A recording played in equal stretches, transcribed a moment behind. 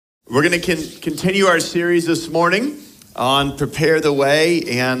We're going to continue our series this morning on Prepare the Way.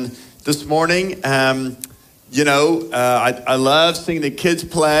 And this morning, I love seeing the kids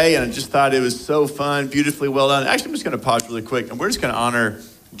play, and I just thought it was so fun, beautifully well done. Actually, I'm just going to pause really quick, and we're just going to honor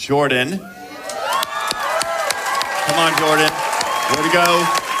Jordan. Come on, Jordan. Way to go.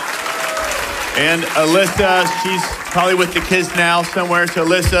 And Alyssa, she's probably with the kids now somewhere. So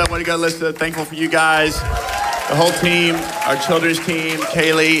Alyssa, way to go, Alyssa. Thankful for you guys. The whole team, our children's team,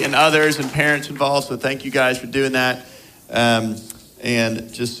 Kaylee and others and parents involved. So thank you guys for doing that.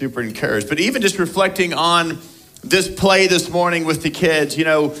 And just super encouraged. But even just reflecting on this play this morning with the kids,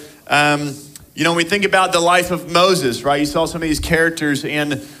 when we think about the life of Moses, right? You saw some of these characters,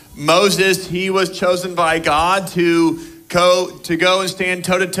 and Moses, he was chosen by God to go and stand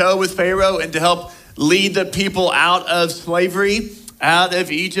toe-to-toe with Pharaoh and to help lead the people out of slavery, out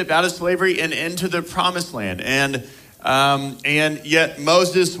of Egypt, out of slavery, and into the promised land. And yet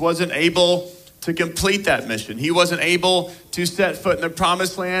Moses wasn't able to complete that mission. He wasn't able to set foot in the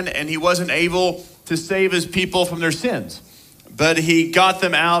promised land, and he wasn't able to save his people from their sins. But he got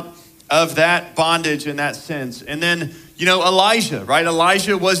them out of that bondage in that sense. And then, Elijah, right?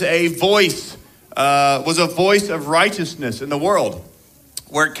 Elijah was a voice of righteousness in the world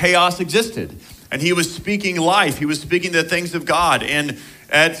where chaos existed. And he was speaking life. He was speaking the things of God. And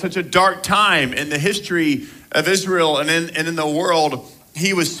at such a dark time in the history of Israel and in the world,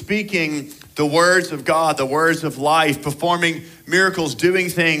 he was speaking the words of God, the words of life, performing miracles, doing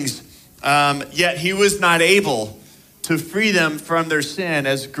things. Yet he was not able to free them from their sin,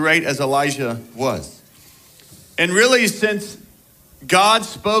 as great as Elijah was. And really, since God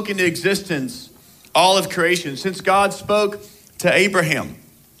spoke into existence all of creation, since God spoke to Abraham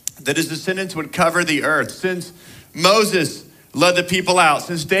that his descendants would cover the earth, since Moses led the people out,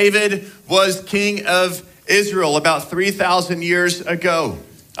 since David was king of Israel about 3,000 years ago,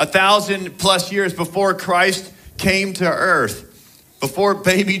 1,000 plus years before Christ came to earth, before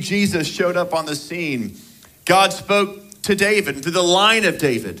baby Jesus showed up on the scene, God spoke to David, through the line of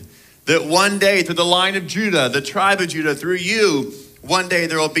David, that one day, through the line of Judah, the tribe of Judah, through you, one day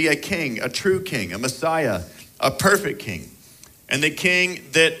there will be a king, a true king, a Messiah, a perfect king. And the king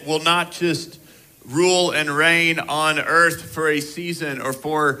that will not just rule and reign on earth for a season or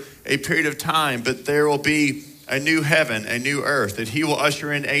for a period of time, but there will be a new heaven, a new earth, that he will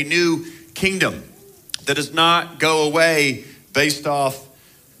usher in a new kingdom that does not go away based off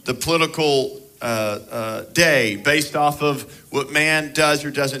the political day, based off of what man does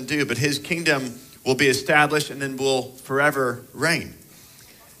or doesn't do, but his kingdom will be established and then will forever reign.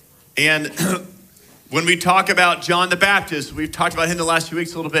 And when we talk about John the Baptist, we've talked about him the last few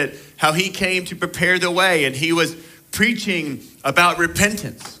weeks a little bit, how he came to prepare the way, and he was preaching about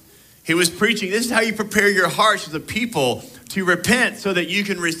repentance. He was preaching, this is how you prepare your hearts as a people to repent so that you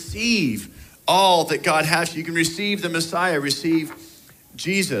can receive all that God has. You can receive the Messiah, receive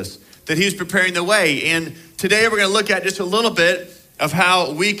Jesus, that he was preparing the way. And today we're going to look at just a little bit of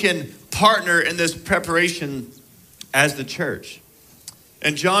how we can partner in this preparation as the church.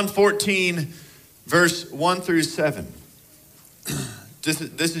 In John 14, verse 1 through 7, this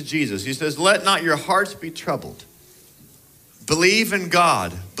is Jesus. He says, "Let not your hearts be troubled. Believe in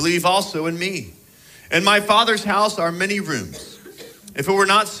God. Believe also in me. In my Father's house are many rooms. If it were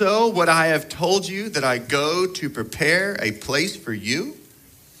not so, would I have told you that I go to prepare a place for you?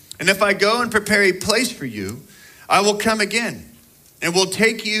 And if I go and prepare a place for you, I will come again and will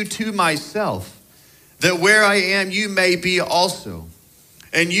take you to myself, that where I am, you may be also.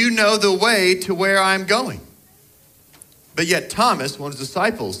 And you know the way to where I'm going." But yet Thomas, one of his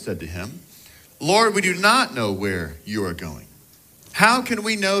disciples, said to him, "Lord, we do not know where you are going. How can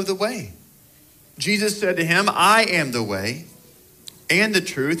we know the way?" Jesus said to him, "I am the way and the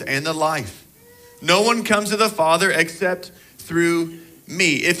truth and the life. No one comes to the Father except through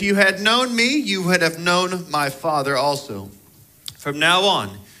me. If you had known me, you would have known my Father also. From now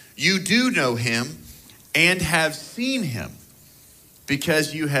on, you do know him and have seen him,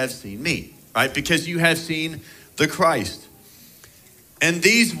 because you have seen me," right? Because you have seen the Christ. And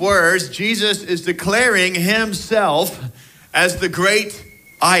these words, Jesus is declaring himself as the great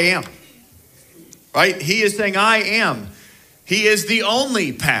I am, right? He is saying, I am. He is the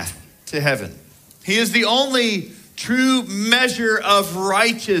only path to heaven. He is the only true measure of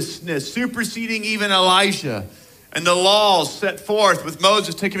righteousness, superseding even Elijah and the laws set forth with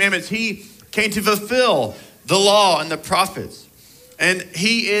Moses, 10 Commandments. He came to fulfill the law and the prophets. And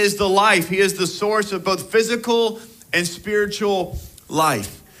he is the life. He is the source of both physical and spiritual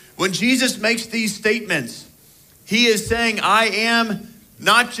life. When Jesus makes these statements, he is saying, I am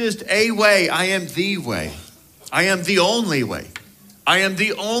not just a way, I am the way. I am the only way. I am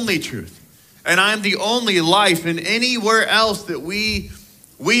the only truth. And I am the only life. And anywhere else that we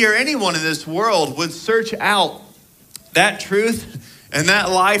or anyone in this world would search out that truth and that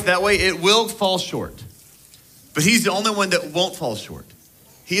life, that way it will fall short. But he's the only one that won't fall short.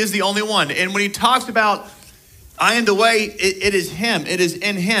 He is the only one. And when he talks about I am the way, it is him. It is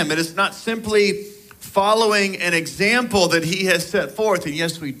in him. It is not simply following an example that he has set forth. And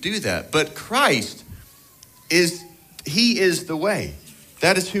yes, we do that. But Christ he is the way.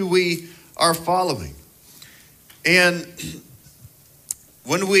 That is who we are following. And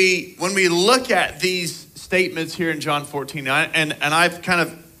when we look at these statements here in John 14, and I've kind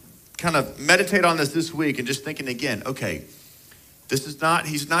of meditate on this week and just thinking again, okay, he's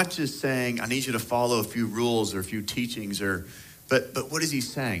not just saying, I need you to follow a few rules or a few teachings, but what is he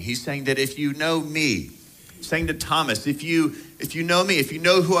saying? He's saying that if you know me, saying to Thomas, if you know me, if you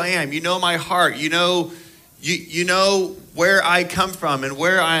know who I am, you know my heart, you know where I come from and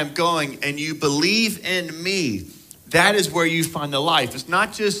where I am going, and you believe in me, that is where you find the life. It's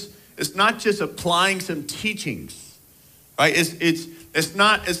not just applying some teachings, right? It's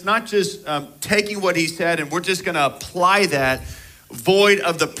not just taking what he said and we're just going to apply that void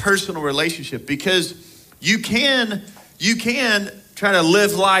of the personal relationship, because you can try to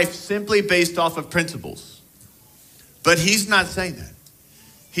live life simply based off of principles. But he's not saying that.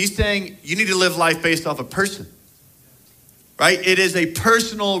 He's saying you need to live life based off a person, right? It is a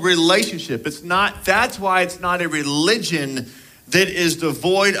personal relationship. That's why it's not a religion that is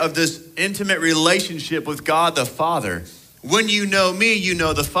devoid of this intimate relationship with God the Father. When you know me, you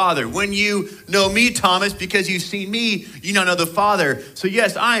know the Father. When you know me, Thomas, because you've seen me, you now know the Father. So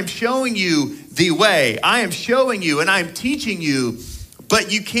yes, I am showing you the way. I am showing you and I'm teaching you,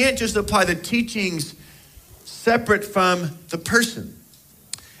 but you can't just apply the teachings separate from the person.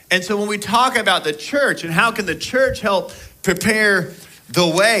 And so when we talk about the church and how can the church help prepare the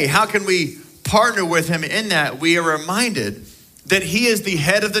way, how can we partner with him in that, we are reminded that he is the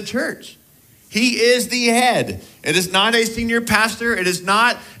head of the church. He is the head. It is not a senior pastor. It is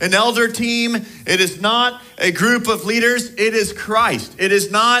not an elder team. It is not a group of leaders. It is Christ. It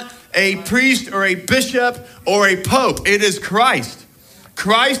is not a priest or a bishop or a pope. It is Christ.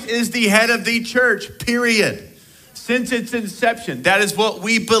 Christ is the head of the church, period. Since its inception, that is what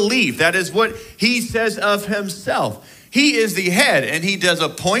we believe. That is what he says of himself. He is the head, and he does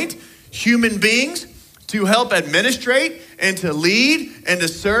appoint human beings to help administrate and to lead and to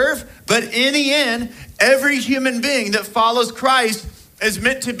serve. But in the end, every human being that follows Christ is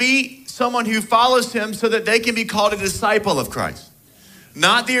meant to be someone who follows him so that they can be called a disciple of Christ.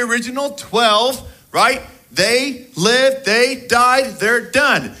 Not the original 12, right? They lived, they died, they're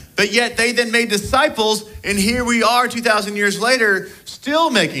done. But yet they then made disciples, and here we are 2,000 years later, still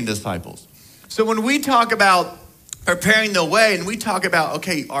making disciples. So when we talk about preparing the way, and we talk about,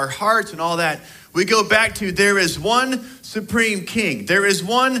 okay, our hearts and all that, we go back to there is one supreme king. There is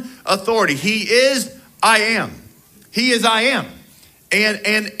one authority. He is I am. He is I am. And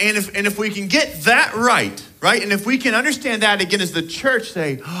if we can get that right? And if we can understand that again as the church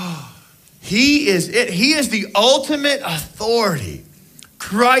say, oh, he is it. He is the ultimate authority.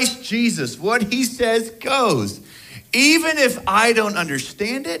 Christ Jesus, what he says goes. Even if I don't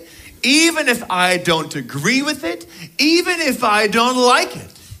understand it, even if I don't agree with it, even if I don't like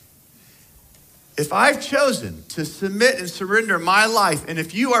it, if I've chosen to submit and surrender my life, and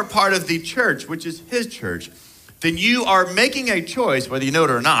if you are part of the church, which is his church, then you are making a choice, whether you know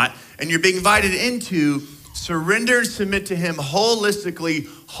it or not, and you're being invited into surrender and submit to him holistically,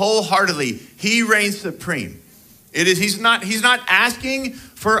 wholeheartedly. He reigns supreme. He's not asking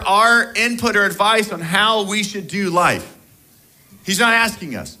for our input or advice on how we should do life. He's not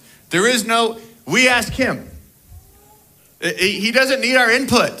asking us. We ask him. He doesn't need our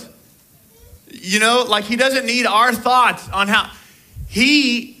input. He doesn't need our thoughts on how.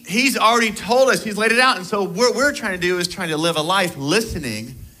 He's already told us, he's laid it out. And so what we're trying to do is trying to live a life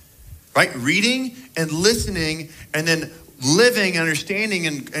listening, right? Reading and listening, and then living, understanding,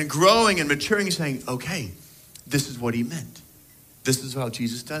 and growing and maturing and saying, okay, this is what he meant. This is how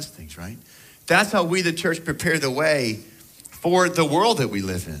Jesus does things, right? That's how we, the church, prepare the way for the world that we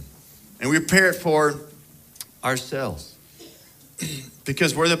live in. And we prepare it for ourselves.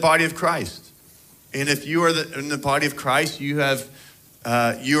 Because we're the body of Christ. And if you are in the body of Christ, you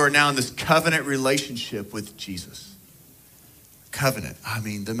are now in this covenant relationship with Jesus. Covenant.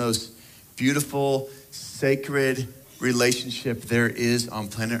 The most beautiful, sacred relationship there is on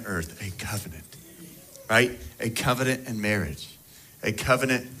planet Earth. A covenant. Right? A covenant in marriage. A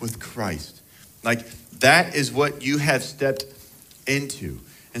covenant with Christ. That is what you have stepped into.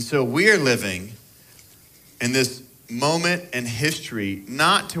 And so we are living in this moment in history,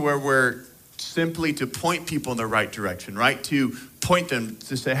 not to where we're simply to point people in the right direction, right? To point them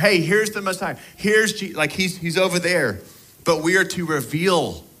to say, hey, here's the Messiah. Here's Jesus, like he's over there. But we are to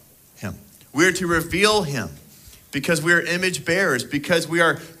reveal him. We are to reveal him because we are image bearers, because we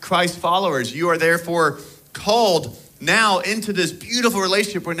are Christ followers. You are therefore called now into this beautiful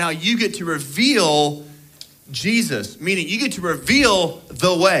relationship where now you get to reveal Jesus, meaning you get to reveal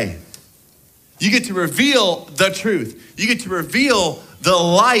the way. You get to reveal the truth. You get to reveal the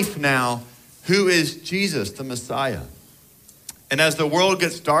life now, who is Jesus, the Messiah. And as the world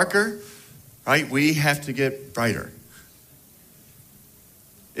gets darker, right, we have to get brighter.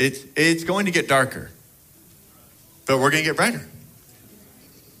 It's going to get darker, but we're going to get brighter,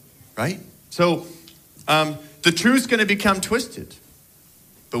 right? So the truth's going to become twisted,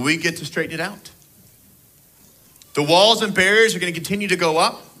 but we get to straighten it out. The walls and barriers are going to continue to go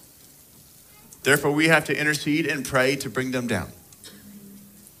up. Therefore, we have to intercede and pray to bring them down.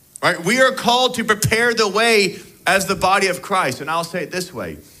 Right? We are called to prepare the way as the body of Christ. And I'll say it this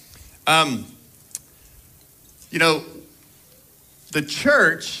way. The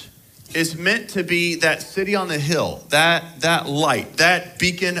church is meant to be that city on the hill, that light, that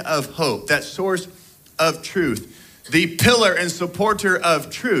beacon of hope, that source of truth, the pillar and supporter of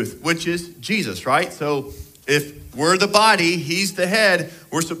truth, which is Jesus, right? So if we're the body, he's the head,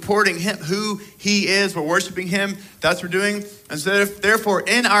 we're supporting him, who he is, we're worshiping him, that's what we're doing. And so therefore,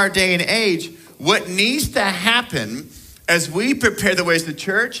 in our day and age, what needs to happen as we prepare the ways of the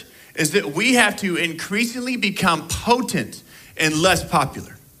church is that we have to increasingly become potent and less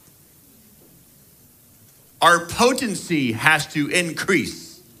popular. Our potency has to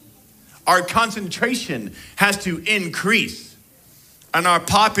increase. Our concentration has to increase. And our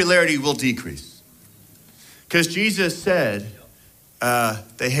popularity will decrease. Because Jesus said,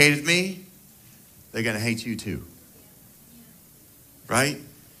 they hated me, they're going to hate you too. Right?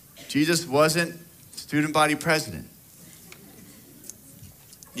 Jesus wasn't student body president.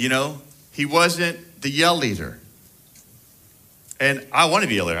 He wasn't the yell leader. And I want to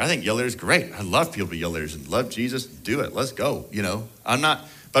be a yell leader. I think yell leader is great. I love people to be yell leaders and love Jesus. Do it. Let's go.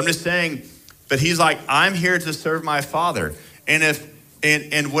 I'm just saying, but he's like, I'm here to serve my Father.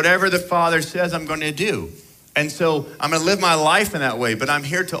 And whatever the Father says, I'm going to do. And so I'm going to live my life in that way, but I'm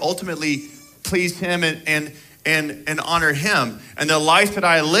here to ultimately please him and honor him. And the life that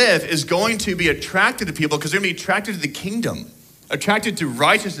I live is going to be attracted to people because they're going to be attracted to the kingdom, attracted to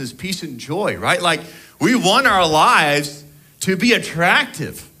righteousness, peace, and joy, right? Like we want our lives to be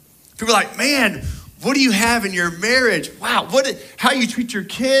attractive. People are like, man, what do you have in your marriage? Wow, how you treat your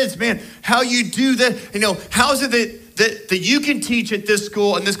kids, man, how you do that. How is it that you can teach at this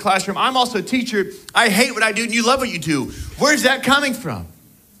school, in this classroom? I'm also a teacher. I hate what I do and you love what you do. Where's that coming from?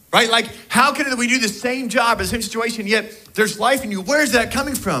 Right? Like, how can we do the same job, the same situation, yet there's life in you? Where's that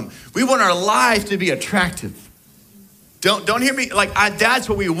coming from? We want our lives to be attractive. Don't hear me, that's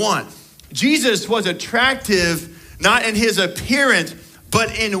what we want. Jesus was attractive, not in his appearance,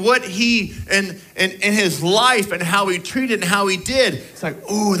 but in what he, in his life and how he treated and how he did. It's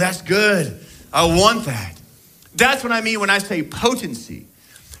like, ooh, that's good. I want that. That's what I mean when I say potency,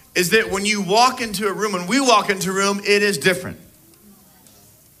 is that when you walk into a room, when we walk into a room, it is different.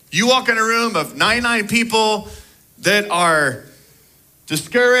 You walk in a room of 99 people that are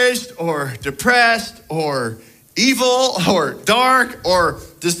discouraged or depressed or evil or dark or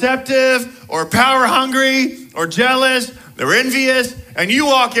deceptive or power hungry or jealous, they're envious, and you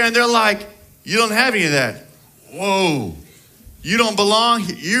walk in and they're like, you don't have any of that. Whoa, you don't belong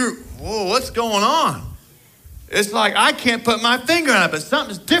here. Whoa, what's going on? It's like, I can't put my finger on it, but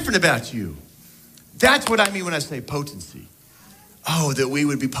something's different about you. That's what I mean when I say potency. Oh, that we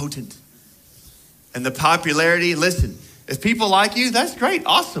would be potent. And the popularity, listen, if people like you, that's great,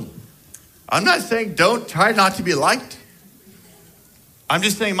 awesome. I'm not saying don't try not to be liked. I'm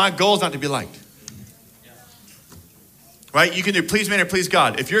just saying my goal is not to be liked. Right? You can do please man or please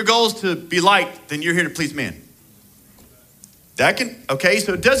God. If your goal is to be liked, then you're here to please man. So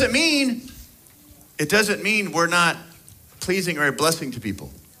it doesn't mean we're not pleasing or a blessing to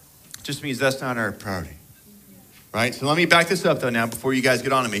people. It just means that's not our priority. Right? So let me back this up though now before you guys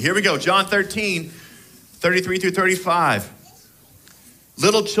get on to me. Here we go. John 13, 33 through 35.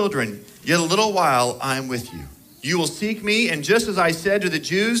 Little children, yet a little while I am with you. You will seek me, and just as I said to the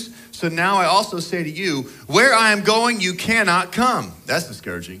Jews, so now I also say to you, where I am going, you cannot come. That's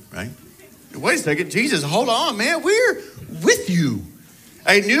discouraging, right? Wait a second, Jesus, hold on, man. We're with you.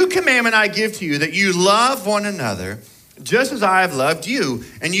 A new commandment I give to you, that you love one another, just as I have loved you,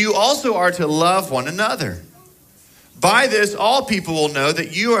 and you also are to love one another. By this, all people will know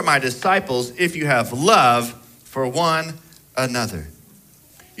that you are my disciples if you have love for one another.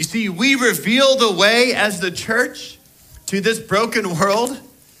 You see, we reveal the way as the church to this broken world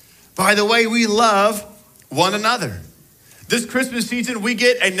by the way we love one another. This Christmas season, we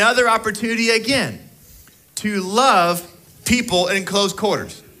get another opportunity again to love people in close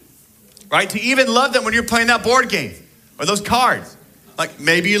quarters, right? To even love them when you're playing that board game or those cards. Like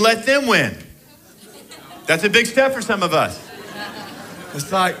maybe you let them win. That's a big step for some of us. It's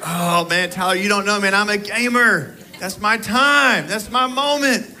like, oh man, Tyler, you don't know, man, I'm a gamer. That's my time. That's my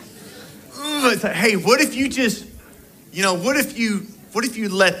moment. Ooh, it's like, hey, what if you just, what if you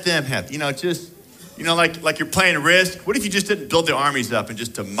let them have, like you're playing Risk. What if you just didn't build their armies up and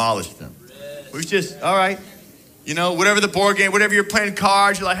just demolished them? We just, all right, whatever the board game, whatever you're playing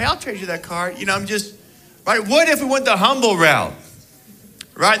cards, you're like, hey, I'll trade you that card. Right? What if we went the humble route?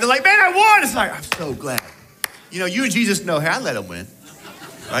 Right? They're like, man, I won. It's like, I'm so glad. You and Jesus know, hey, I let them win.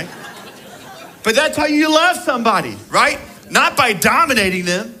 Right? But that's how you love somebody, right? Not by dominating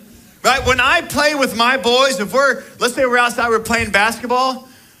them, right? When I play with my boys, let's say we're outside, we're playing basketball.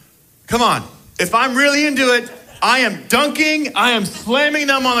 Come on. If I'm really into it, I am dunking, I am slamming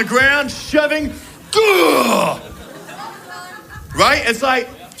them on the ground, shoving, right? It's like,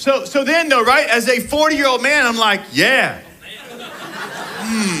 so then though, right? As a 40-year-old man, I'm like, yeah.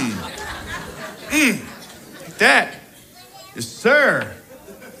 That. Yes, sir.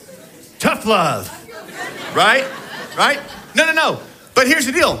 Tough love, right? Right? No. But here's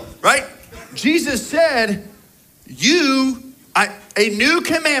the deal, right? Jesus said, a new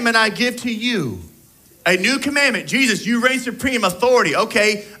commandment I give to you. A new commandment. Jesus, you reign supreme authority.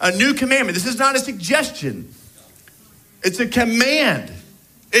 Okay, a new commandment. This is not a suggestion. It's a command.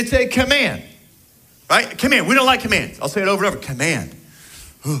 It's a command, right? Command. We don't like commands. I'll say it over and over. Command.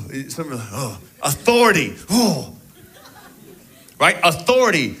 Authority. Right?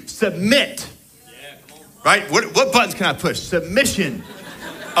 Authority. Submit. Right? What buttons can I push? Submission.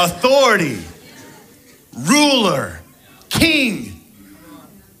 Authority. Ruler. King.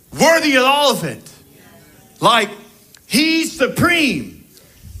 Worthy of all of it. Like, he's supreme.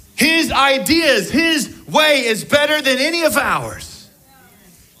 His ideas, his way is better than any of ours.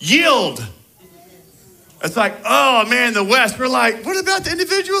 Yield. It's like, oh man, the West, we're like, what about the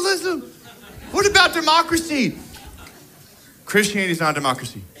individualism? What about democracy? Christianity is not a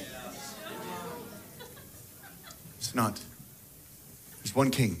democracy. It's not. There's one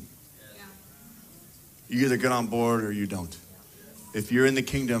king. You either get on board or you don't. If you're in the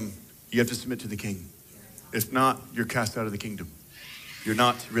kingdom, you have to submit to the king. If not, you're cast out of the kingdom. You're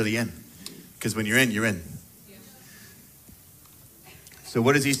not really in. Because when you're in, you're in. So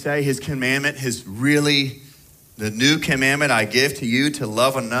what does he say? His commandment, the new commandment I give to you to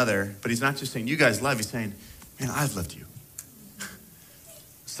love one another. But he's not just saying, you guys love. He's saying, man, I've loved you.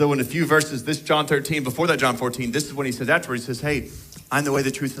 So in a few verses, this John 13, before that John 14, this is when he says afterwards, he says, hey, I'm the way,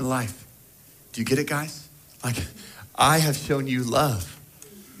 the truth, and the life. Do you get it, guys? Like, I have shown you love.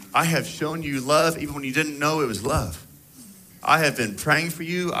 I have shown you love even when you didn't know it was love. I have been praying for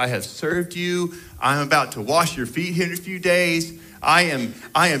you. I have served you. I'm about to wash your feet here in a few days. I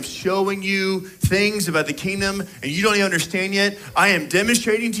am showing you things about the kingdom and you don't even understand yet. I am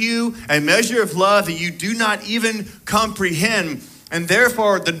demonstrating to you a measure of love that you do not even comprehend. And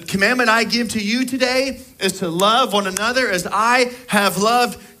therefore, the commandment I give to you today is to love one another as I have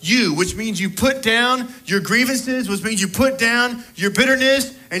loved you, which means you put down your grievances, which means you put down your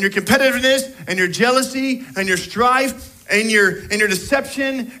bitterness and your competitiveness and your jealousy and your strife and your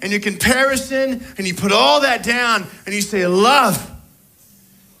deception and your comparison, and you put all that down and you say, love.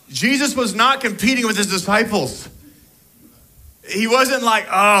 Jesus was not competing with his disciples. He wasn't like,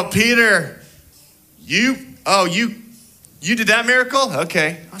 oh, Peter, you did that miracle?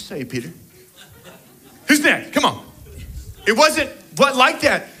 Okay, I'll show you, Peter. Who's next? Come on. It wasn't like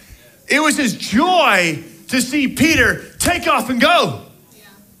that. It was his joy to see Peter take off and go. Yeah.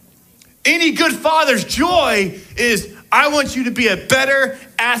 Any good father's joy is, I want you to be a better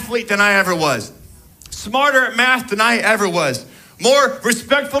athlete than I ever was. Smarter at math than I ever was. More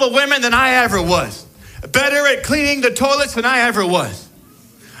respectful to women than I ever was. Better at cleaning the toilets than I ever was.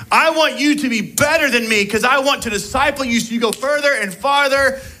 I want you to be better than me because I want to disciple you so you go further and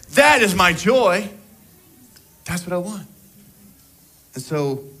farther. That is my joy. That's what I want. And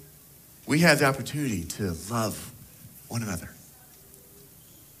so we have the opportunity to love one another.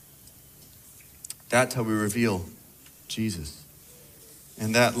 That's how we reveal Jesus.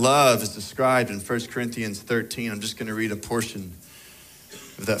 And that love is described in 1 Corinthians 13. I'm just going to read a portion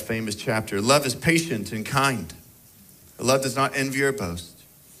of that famous chapter. Love is patient and kind. Love does not envy or boast.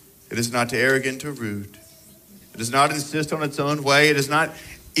 It is not arrogant or rude. It does not insist on its own way. It is not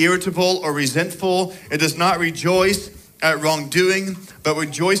irritable or resentful. It does not rejoice at wrongdoing, but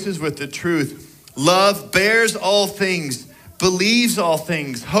rejoices with the truth. Love bears all things, believes all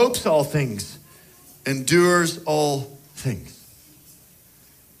things, hopes all things, endures all things.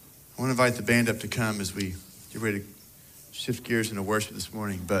 I want to invite the band up to come as we get ready to shift gears into worship this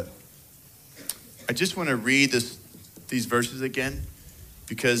morning. But I just want to read these verses again,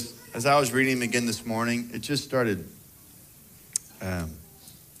 because as I was reading them again this morning, it just started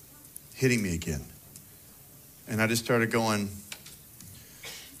hitting me again. And I just started going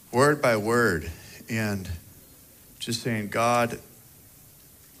word by word and just saying, God,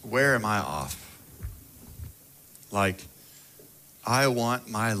 where am I off? Like, I want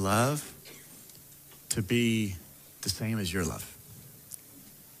my love to be the same as your love.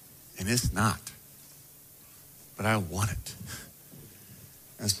 And it's not. But I want it.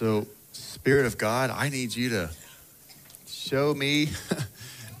 And so, Spirit of God, I need you to show me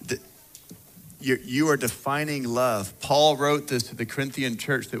that you are defining love. Paul wrote this to the Corinthian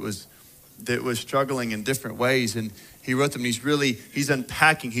church that was struggling in different ways, and he wrote them. He's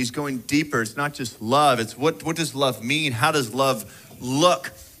unpacking. He's going deeper. It's not just love. It's what does love mean? How does love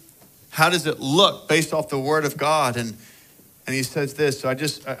look? How does it look based off the Word of God? And he says this. So I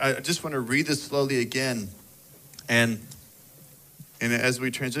just want to read this slowly again, and as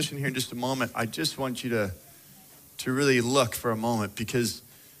we transition here in just a moment, I just want you to really look for a moment, because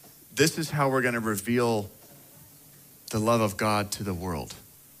this is how we're going to reveal the love of God to the world.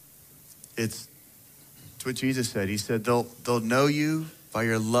 It's what Jesus said. He said, they'll know you by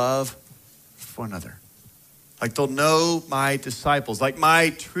your love for one another. Like, they'll know my disciples, like my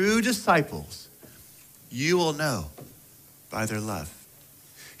true disciples, you will know by their love.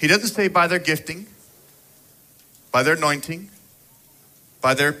 He doesn't say by their gifting, by their anointing,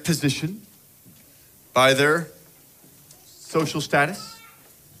 by their position, by their social status,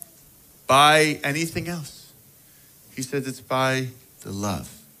 by anything else. He says it's by the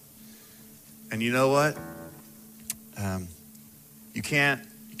love. And you know what? You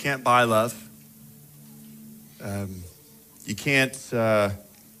can't buy love. You can't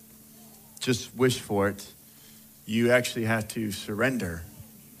just wish for it. You actually have to surrender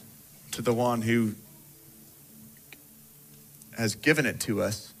to the one who has given it to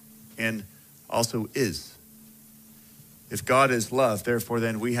us and also is. If God is love, therefore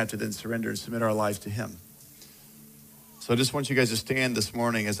then we have to then surrender and submit our lives to him. So I just want you guys to stand this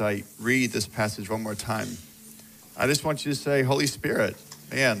morning as I read this passage one more time. I just want you to say, Holy Spirit,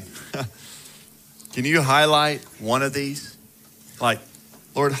 man, can you highlight one of these? Like,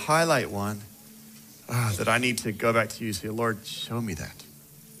 Lord, highlight one that I need to go back to you and say, Lord, show me that.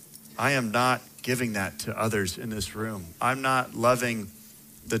 I am not giving that to others in this room. I'm not loving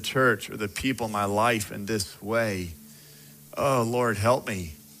the church or the people in my life in this way. Oh, Lord, help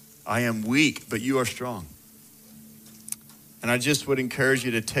me. I am weak, but you are strong. And I just would encourage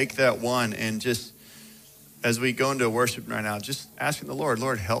you to take that one and just, as we go into worship right now, just asking the Lord,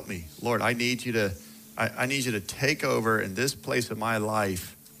 Lord, help me. Lord, I need you to take over in this place of my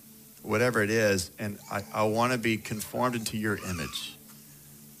life, whatever it is, and I want to be conformed into your image.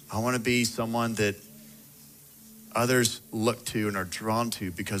 I want to be someone that others look to and are drawn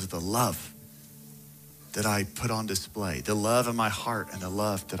to because of the love that I put on display, the love in my heart and the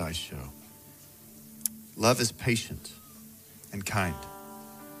love that I show. Love is patient and kind.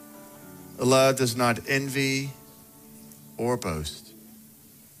 Love does not envy or boast.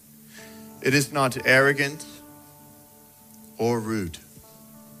 It is not arrogant or rude.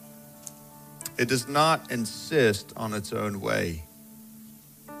 It does not insist on its own way.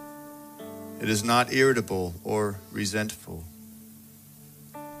 It is not irritable or resentful.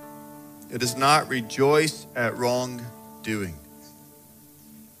 It does not rejoice at wrongdoing,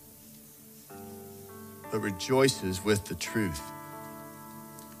 but rejoices with the truth.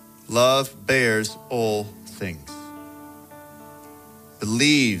 Love bears all things,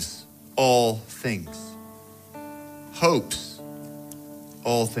 believes all things, hopes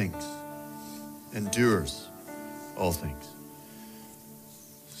all things, endures all things.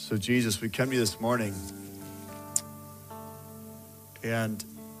 So Jesus, we come to you this morning, and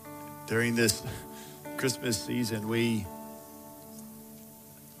during this Christmas season, we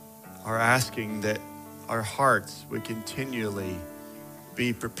are asking that our hearts would continually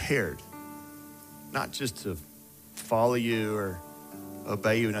be prepared, not just to follow you or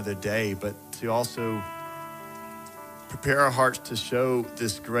obey you another day, but to also prepare our hearts to show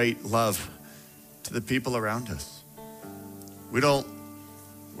this great love to the people around us. We're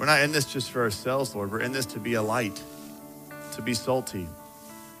not in this just for ourselves, Lord. We're in this to be a light, to be salty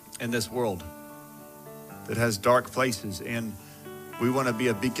in this world that has dark places. And We want to be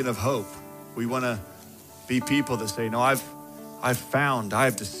a beacon of hope. We want to be people that say, no, I've found,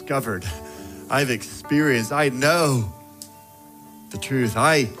 I've discovered, I've experienced, I know the truth.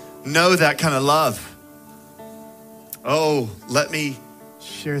 I know that kind of love. Oh, let me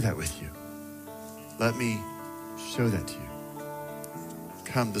share that with you. Let me show that to you.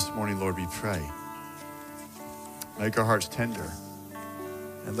 Come this morning, Lord, we pray. Make our hearts tender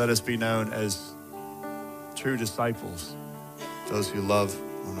and let us be known as true disciples, those who love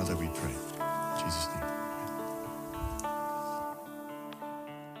one another, we pray. In Jesus' name.